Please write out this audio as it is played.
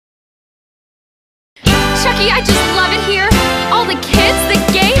Chucky, I just love it here. All the kids, the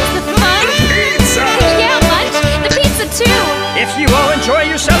games, the fun. Pizza! Yeah, lunch. The pizza, too. If you all enjoy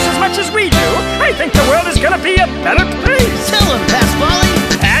yourselves as much as we do, I think the world is gonna be a better place. Tell him, Pasquale.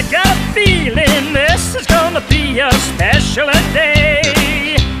 I got a feeling this is gonna be a special day.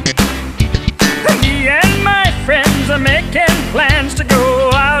 Me and my friends are making plans to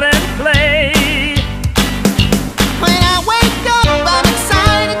go out and play. When I wake up, I'm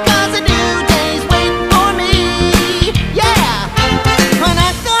excited 'cause a new day's waiting for me. Yeah, when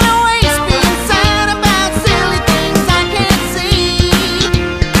I'm gonna waste being sad about silly things I can't see.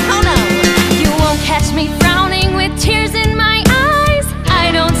 Oh no, You won't catch me frowning with tears in my eyes.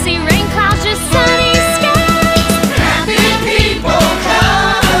 I don't see rain clouds, just sunny skies. happy people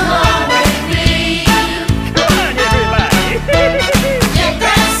come along with me. Come on, everybody! Get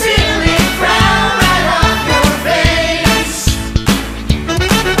that silly frown right off your face.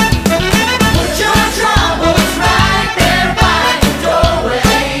 Put your troubles right there by the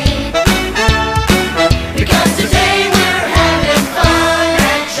doorway. Because today we're having fun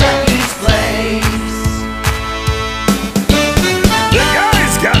at Chucky's place. The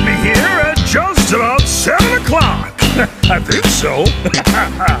guys got me here at just about 7 o'clock. I think so.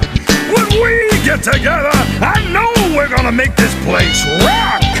 When we get together, I know we're gonna make this place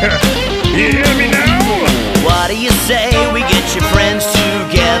rock. You hear me now? What do you say we get your friends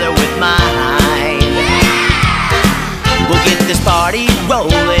together with mine? We'll get this party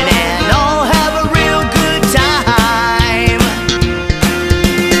rolling and all have a real good time.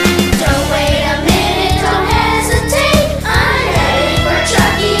 Don't wait a minute, don't hesitate. I'm heading for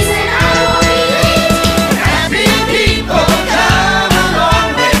Chucky's and I won't be late. Happy people come along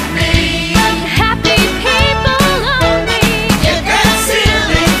with me. Happy people only. Get that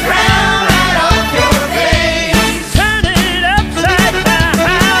silly frown right off your face. Turn it upside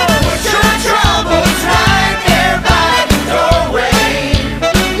down. Put your troubles right there by the doorway.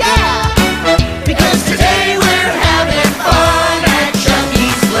 Yeah, because today we're having fun at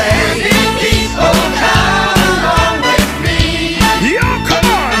Chucky's place. People come along with me. Yo, come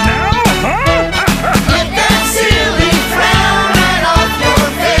on now, huh? Get that silly frown right off your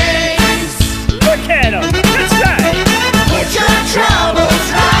face. Look at 'em. That's right. Put your troubles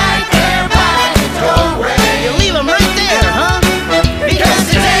right there by the doorway. You leave them right there, huh? Because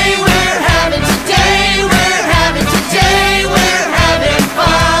today we're having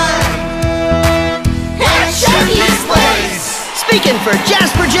fun at Chucky's place. Speaking for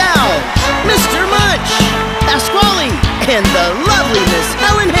Jasper Jowls, Mr. Munch, Pasquale, and the lovely Miss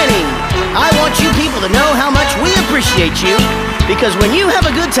Helen Henning, I want you people to know how much we appreciate you, because when you have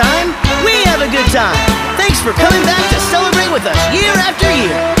a good time, we have a good time. Thanks for coming back to celebrate with us year after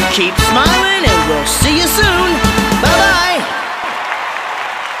year. Keep smiling and we'll see you soon. Bye-bye.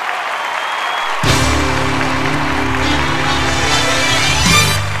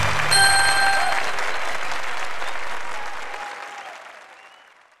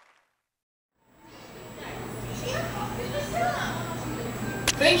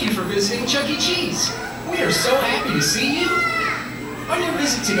 Thank you for visiting Chuck E. Cheese. We are so happy to see you. On your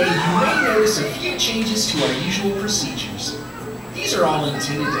visit today, you may notice a few changes to our usual procedures. These are all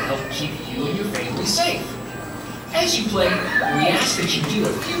intended to help keep you and your family safe. As you play, we ask that you do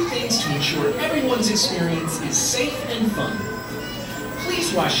a few things to ensure everyone's experience is safe and fun.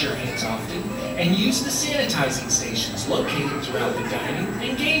 Please wash your hands often and use the sanitizing stations located throughout the dining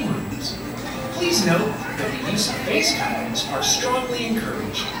and game rooms. Please note that the use of face coverings are strongly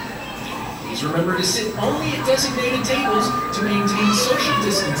encouraged. Please remember to sit only at designated tables to maintain social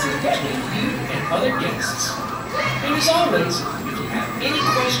distancing between you and other guests. And as always, if you have any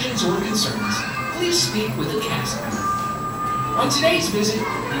questions or concerns, please speak with a cast member. On today's visit,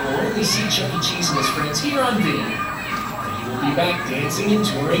 you will only see Chuck E. Cheese and his friends here on video. But you will be back dancing and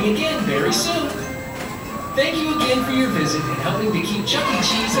touring again very soon. Thank you again for your visit and helping to keep Chuck E.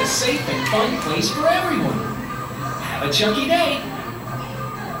 Cheese a safe and fun place for everyone. Have a Chucky day!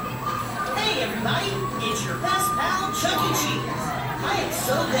 Hey everybody, it's your best pal, Chuck E. Cheese. I am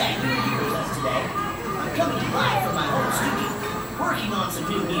so glad you're here with us today. I'm coming to you live from my home studio, working on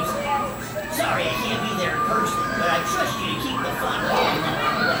some new music. Sorry I can't be there in person, but I trust you to keep the fun rolling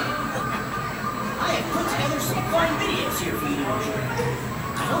along the way. I have put together some fun videos here for you to enjoy.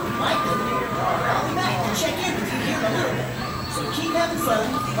 I hope you like them. I'll be back to check in with you here in a little bit. So keep having fun,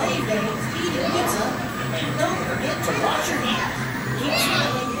 playing games, eating pizza, and don't forget to wash your hands. Keep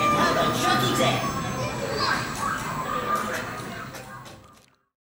smiling and have a Chucky day.